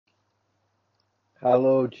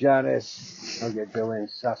Hello, Janice. How you doing,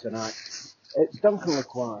 Sassenite? It's Duncan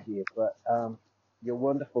Lacroix here, but your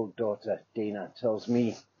wonderful daughter, Dina, tells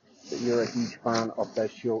me that you're a huge fan of the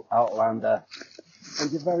show Outlander,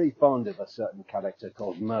 and you're very fond of a certain character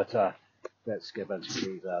called Murta Fitzgibbon.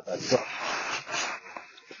 She's the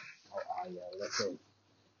listen,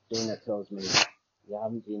 Dina tells me you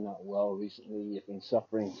haven't been that well recently. You've been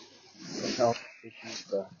suffering from health issues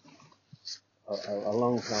for a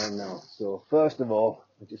long time now. So first of all,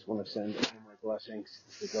 I just want to send all my blessings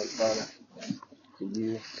to God Father, to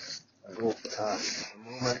you. I hope at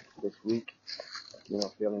the moment this week you're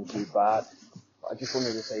not feeling too bad. But I just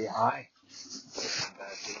wanted to say hi.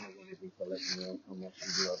 And I wanted to let you know how much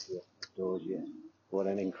you love you, adores you. What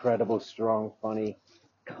an incredible, strong, funny,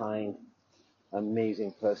 kind,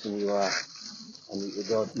 amazing person you are. And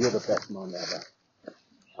you're the best mom ever.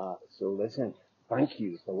 So listen, thank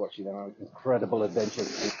you for watching our incredible adventures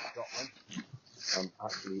in Scotland. I'm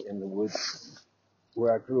actually in the woods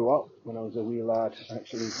where I grew up when I was a wee lad.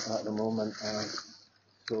 Actually, at the moment,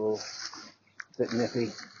 so a bit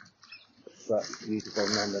nippy, but beautiful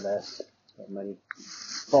nonetheless. Got many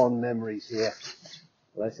fond memories here.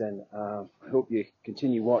 Listen, I hope you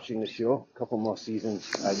continue watching the show. A couple more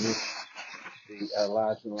seasons. The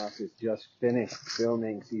lads and lasses just finished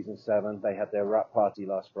filming season 7. They had their wrap party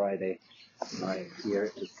last Friday. I hear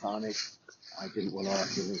it was carnage. I didn't want to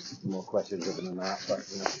ask any more questions other than that, but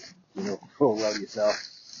you know full well yourself.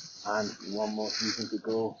 And one more season to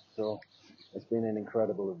go. So it's been an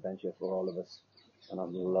incredible adventure for all of us, and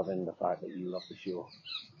I'm loving the fact that you love the show.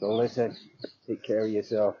 So listen, take care of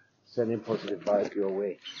yourself. Sending positive vibes your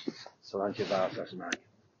way. Salancha Val,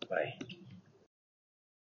 Bye.